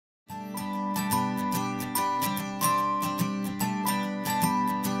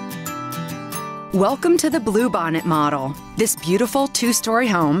Welcome to the Bluebonnet model. This beautiful two-story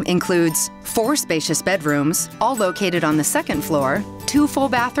home includes 4 spacious bedrooms, all located on the second floor, 2 full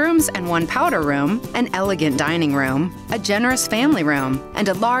bathrooms and 1 powder room, an elegant dining room, a generous family room, and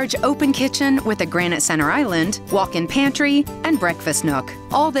a large open kitchen with a granite center island, walk-in pantry, and breakfast nook,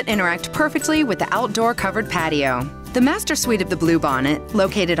 all that interact perfectly with the outdoor covered patio. The master suite of the Bluebonnet,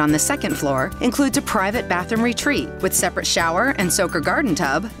 located on the second floor, includes a private bathroom retreat with separate shower and soaker garden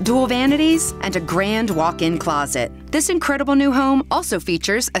tub, dual vanities, and a grand walk-in closet. This incredible new home also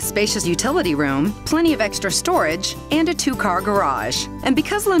features a spacious utility room, plenty of extra storage, and a 2-car garage. And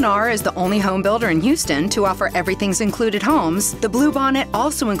because Lennar is the only home builder in Houston to offer everything's included homes, the Bluebonnet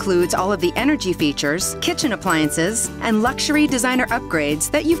also includes all of the energy features, kitchen appliances, and luxury designer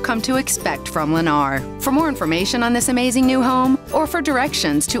upgrades that you've come to expect from Lennar. For more information on this amazing new home, or for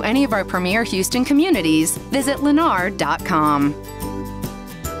directions to any of our premier Houston communities, visit lennar.com.